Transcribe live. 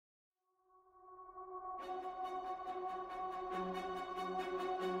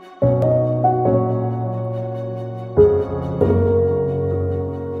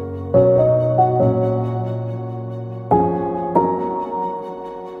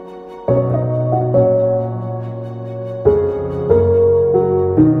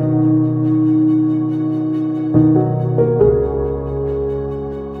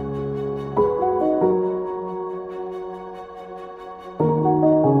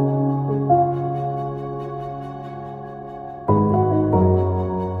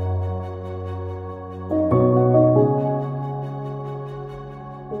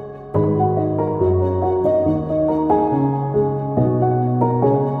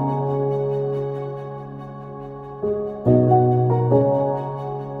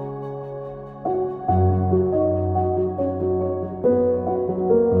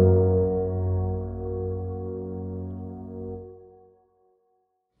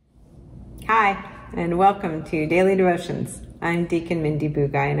Hi, and welcome to Daily Devotions. I'm Deacon Mindy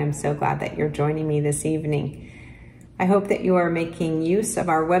Bugaj, and I'm so glad that you're joining me this evening. I hope that you are making use of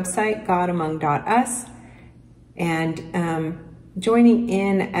our website, godamong.us, and joining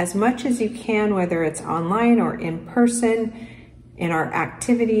in as much as you can, whether it's online or in person, in our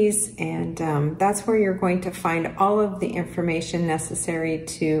activities. And that's where you're going to find all of the information necessary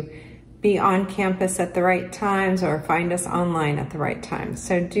to be on campus at the right times or find us online at the right times.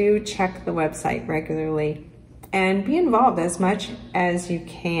 So do check the website regularly and be involved as much as you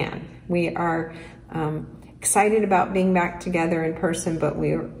can. We are excited about being back together in person, but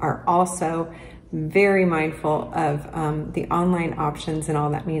we are also very mindful of the online options and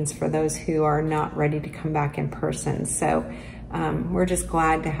all that means for those who are not ready to come back in person. So we're just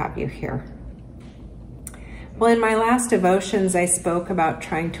glad to have you here. Well, in my last devotions, I spoke about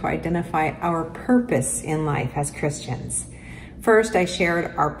trying to identify our purpose in life as Christians. First, I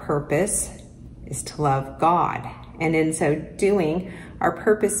shared our purpose is to love God. And in so doing, our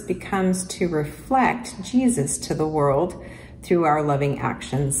purpose becomes to reflect Jesus to the world through our loving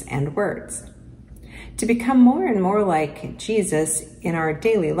actions and words. To become more and more like Jesus in our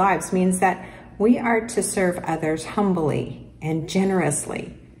daily lives means that we are to serve others humbly and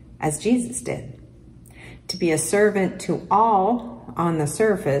generously, as Jesus did. To be a servant to all on the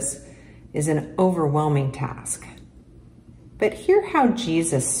surface is an overwhelming task. But hear how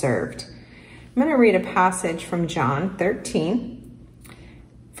Jesus served. I'm going to read a passage from John 13.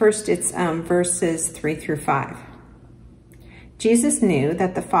 First, it's verses 3 through 5. Jesus knew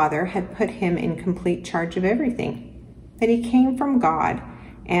that the Father had put him in complete charge of everything, that he came from God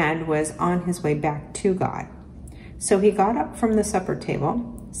and was on his way back to God. So he got up from the supper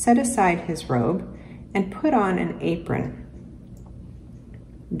table, set aside his robe, and put on an apron.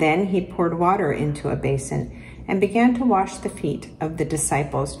 Then he poured water into a basin and began to wash the feet of the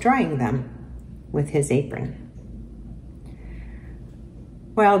disciples, drying them with his apron.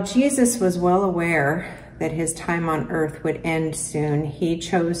 While Jesus was well aware that his time on earth would end soon, he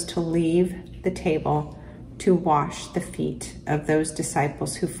chose to leave the table to wash the feet of those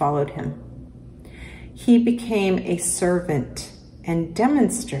disciples who followed him. He became a servant and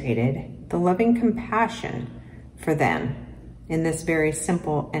demonstrated the loving compassion for them in this very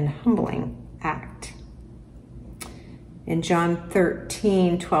simple and humbling act. In John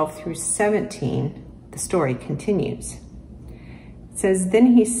 13, 12 through 17, the story continues. It says, "Then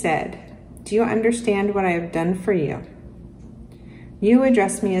he said, 'Do you understand what I have done for you? You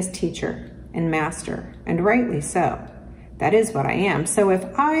address me as teacher and master, and rightly so. That is what I am. So if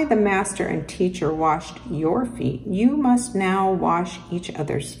I, the master and teacher, washed your feet, you must now wash each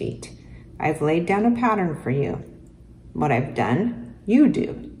other's feet. I've laid down a pattern for you. What I've done, you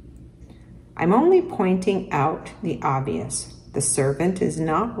do.' I'm only pointing out the obvious. The servant is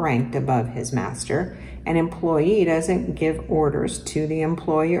not ranked above his master. An employee doesn't give orders to the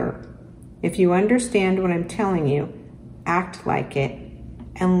employer. If you understand what I'm telling you, act like it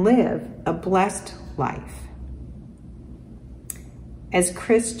and live a blessed life." As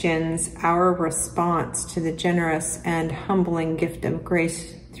Christians, our response to the generous and humbling gift of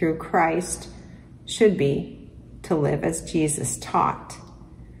grace through Christ should be to live as Jesus taught.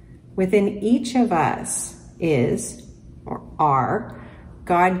 Within each of us is, or are,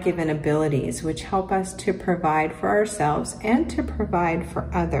 God-given abilities which help us to provide for ourselves and to provide for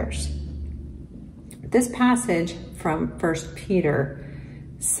others. This passage from 1 Peter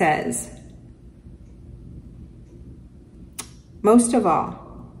says, "Most of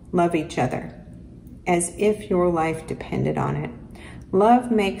all, love each other as if your life depended on it.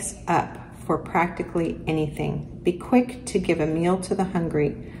 Love makes up for practically anything. Be quick to give a meal to the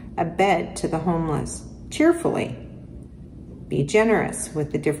hungry, a bed to the homeless, cheerfully. Be generous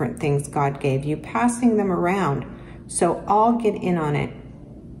with the different things God gave you, passing them around so all get in on it.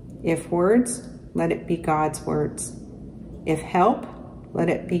 If words, let it be God's words. If help, let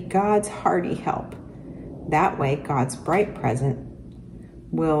it be God's hearty help. That way, God's bright presence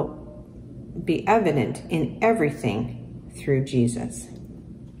will be evident in everything through Jesus."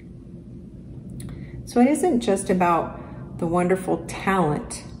 So it isn't just about the wonderful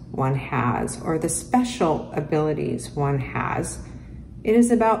talent one has or the special abilities one has. It is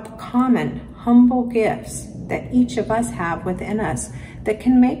about the common, humble gifts that each of us have within us that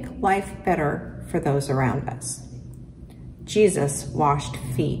can make life better for those around us. Jesus washed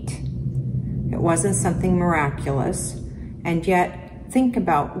feet. It wasn't something miraculous, and yet think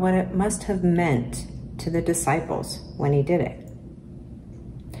about what it must have meant to the disciples when he did it.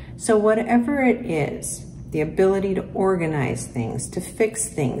 So whatever it is, the ability to organize things, to fix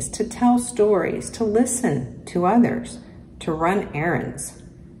things, to tell stories, to listen to others, to run errands,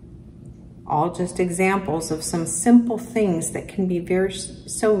 all just examples of some simple things that can be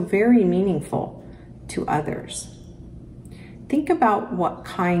so very meaningful to others. Think about what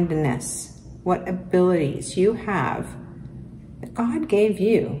kindness, what abilities you have that God gave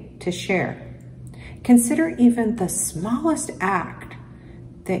you to share. Consider even the smallest act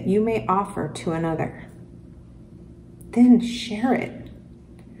that you may offer to another. Then share it.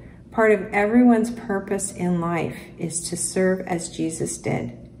 Part of everyone's purpose in life is to serve as Jesus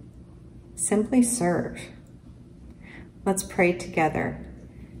did. Simply serve. Let's pray together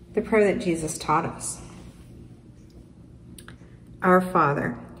the prayer that Jesus taught us. Our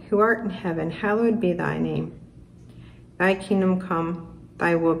Father, who art in heaven, hallowed be thy name. Thy kingdom come,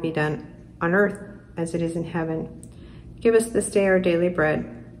 thy will be done on earth as it is in heaven. Give us this day our daily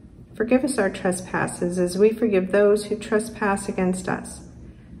bread. Forgive us our trespasses as we forgive those who trespass against us.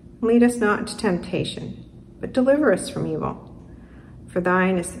 Lead us not into temptation, but deliver us from evil. For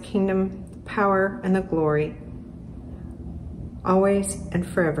thine is the kingdom, the power, and the glory, always and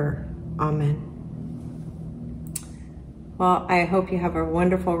forever. Amen. Well, I hope you have a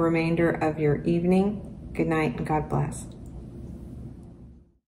wonderful remainder of your evening. Good night and God bless.